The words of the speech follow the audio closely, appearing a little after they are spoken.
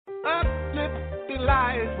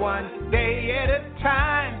lives one day at a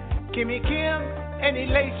time. Kimmy Kim and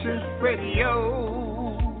Elations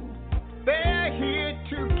Radio. They're here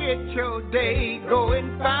to get your day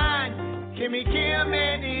going fine. Kimmy Kim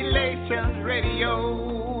and Elations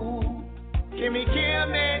Radio. Kimmy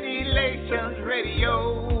Kim and Elations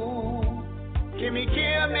Radio. Kimmy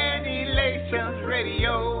Kim and Elations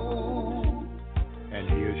Radio. And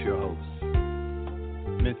here's your host,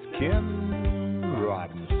 Miss Kim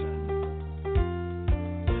Robinson.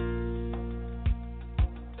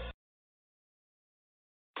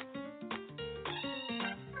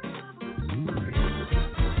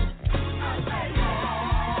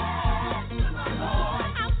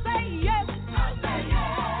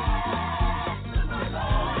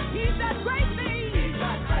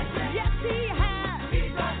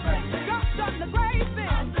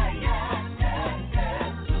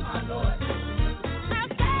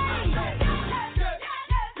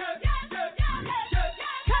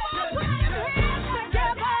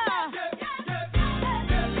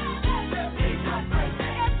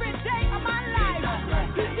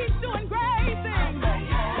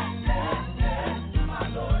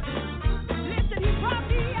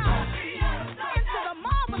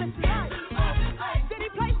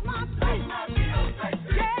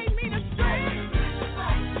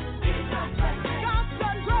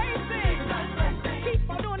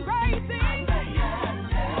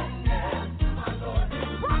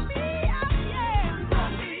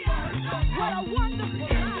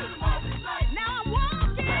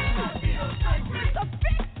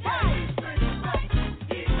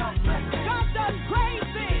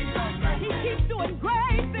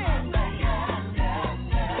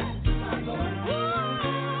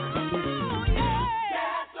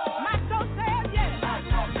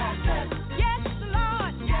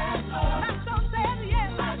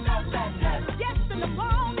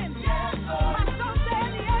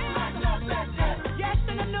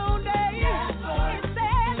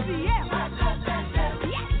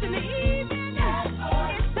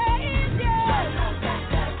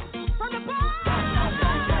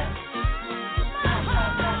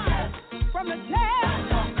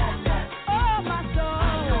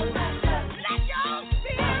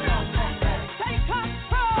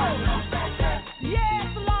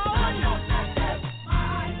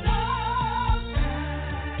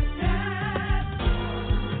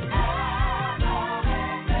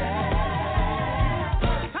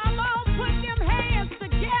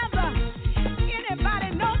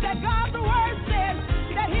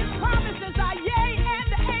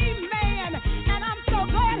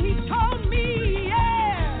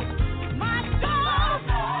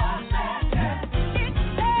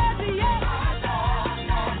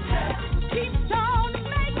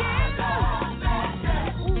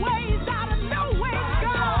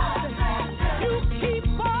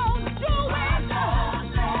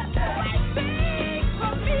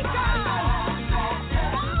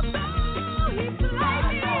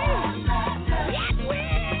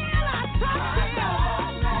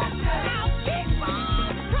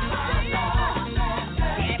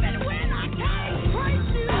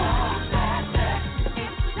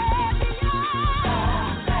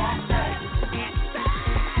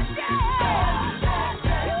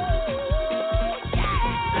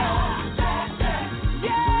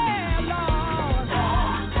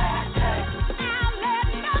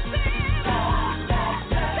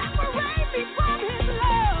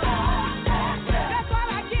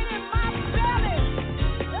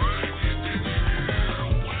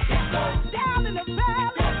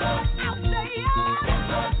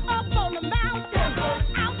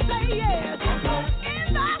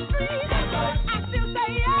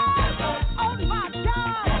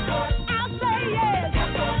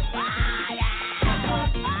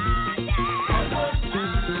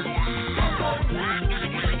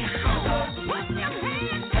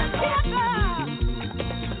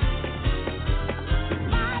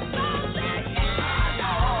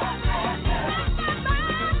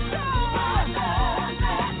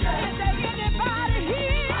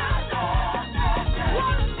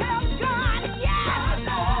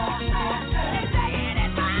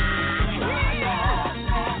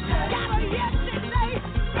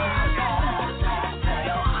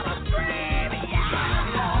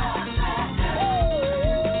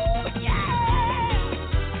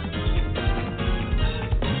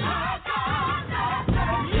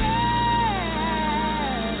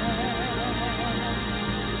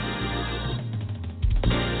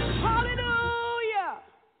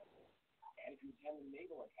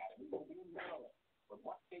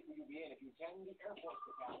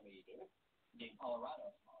 Colorado.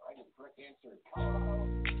 All right, the correct answer is Colorado.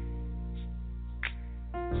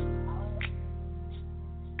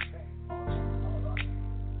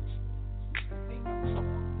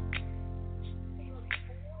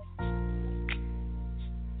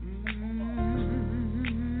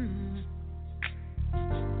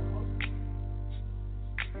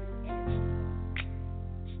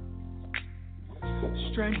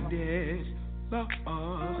 Stranded,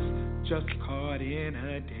 lost, just caught in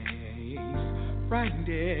a daze.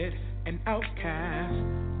 Blinded, an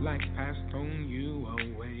outcast, life passed on you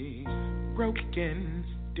away. Broken,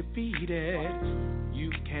 defeated,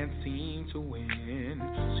 you can't seem to win.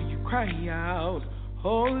 So you cry out,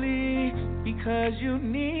 holy, because you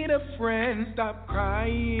need a friend. Stop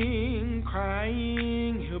crying,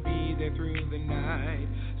 crying, he'll be there through the night.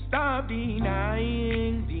 Stop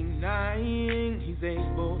denying, denying, he's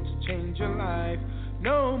able to change your life.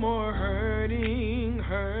 No more hurting,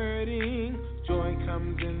 hurting, joy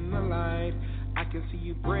comes in the light. I can see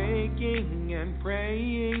you breaking and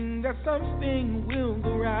praying that something will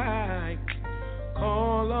go right.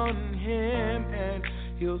 Call on him and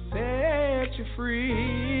he'll set you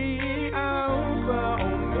free. Alpha,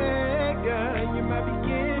 Omega, you're my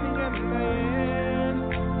beginning and my end.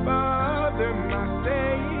 Father, my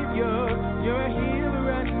Savior, you're a healer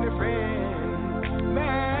and a friend.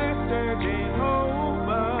 Master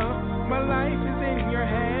Jehovah, my life is in your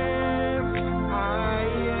hands. I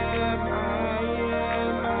am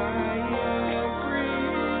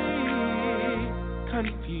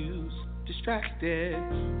free. Confused, distracted,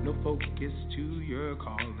 no focus to your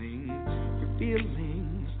calling. Your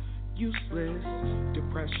feelings useless,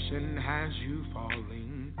 depression has you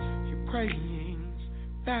falling. You're praying,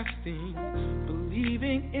 fasting,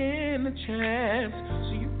 believing in a chance.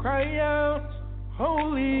 So you cry out,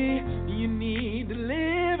 holy, you need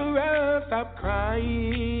deliverance. Stop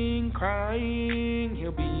crying, crying,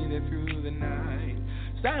 he'll be there through the night.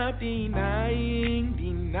 Stop denying,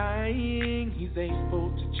 denying, he's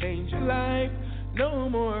able to change your life. No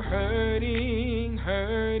more hurting,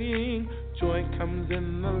 hurting, joy comes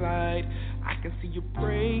in the light. I can see you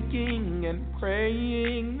breaking and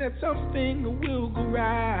praying that something will go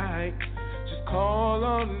right. Just call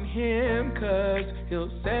on him, 'cause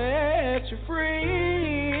he'll set you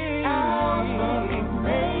free. Alpha,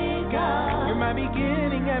 Omega, you're my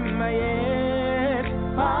beginning and my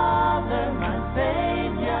end. Father, my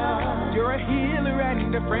Savior, you're a healer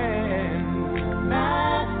and a friend.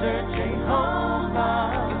 Master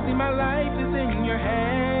Jehovah, you see my life is in your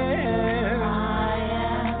hands.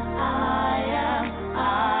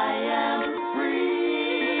 I am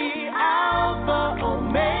free. Alpha,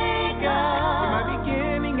 Omega, you're my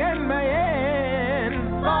beginning and my end.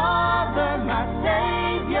 Father, my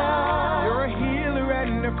Savior, you're a healer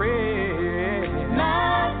and a friend.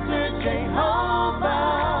 Master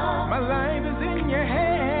Jehovah, my life is in your hands.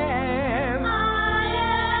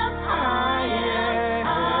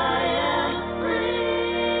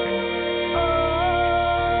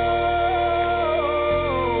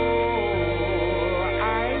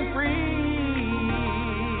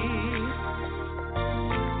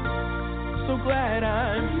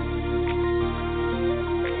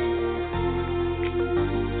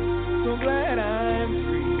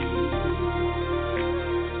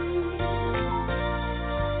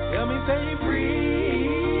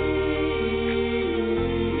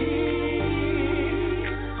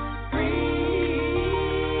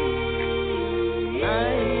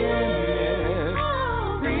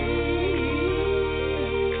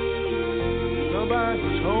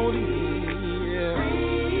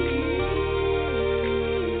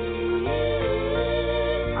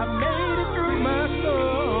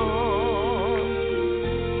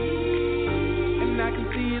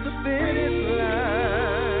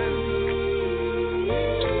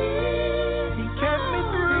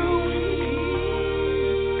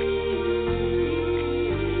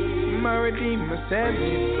 Set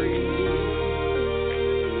me free.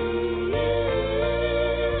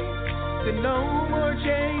 Then no more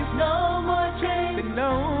chains, no more chains, then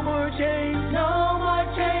no more chains, no more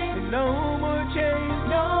chains, then no more chains,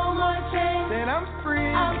 no more chains. Then I'm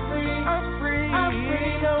free, I'm free, I'm free, I'm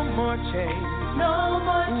free. No more chains, no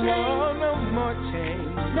more chains, oh, no more chains,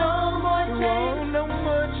 no more chains, oh, no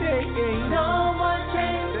more chains, no more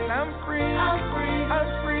chains. Then I'm free, I'm free,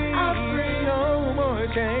 I'm free, I'm free. No more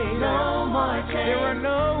chains, no more chains. There are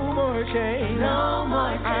no more chains, no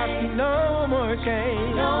more chains. I see no more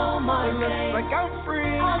chains, no more chains. It looks like I'm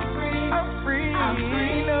free, I'm free, I'm free, I'm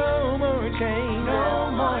free. No more chains,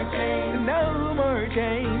 no more chains, no more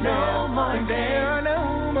chains, no more chains. There are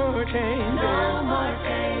no more chains, no more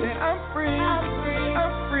chains. Then I'm free, I'm free,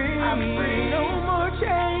 I'm free, I'm free. No more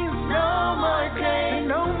chains, no more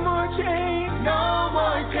chains, no more chains, no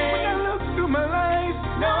more chains. When I look through my life,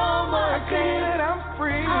 no more chains. That I'm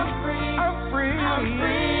free, I'm free, I'm free, I'm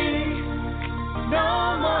free.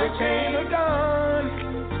 No more chains are gone,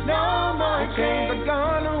 no more chains are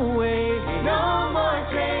gone away. No more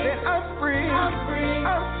chains. That I'm free, I'm free,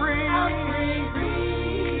 I'm free, I'm free.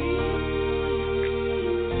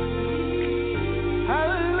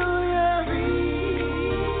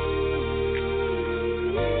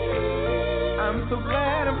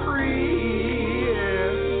 glad I'm free.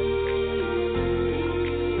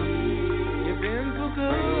 You've been so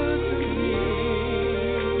good to me.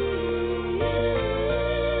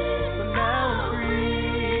 So now I'm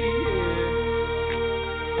free.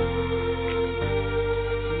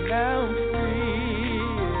 So now I'm free.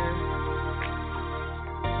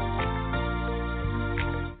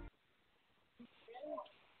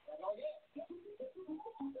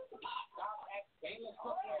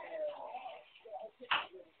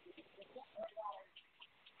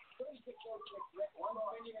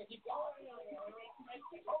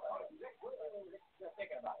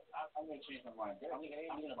 I'm going to change my mind. I'm going to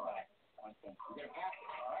get a back. One thing. You're going to pass it,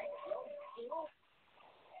 all right?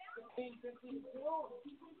 15, 15,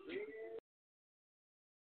 2.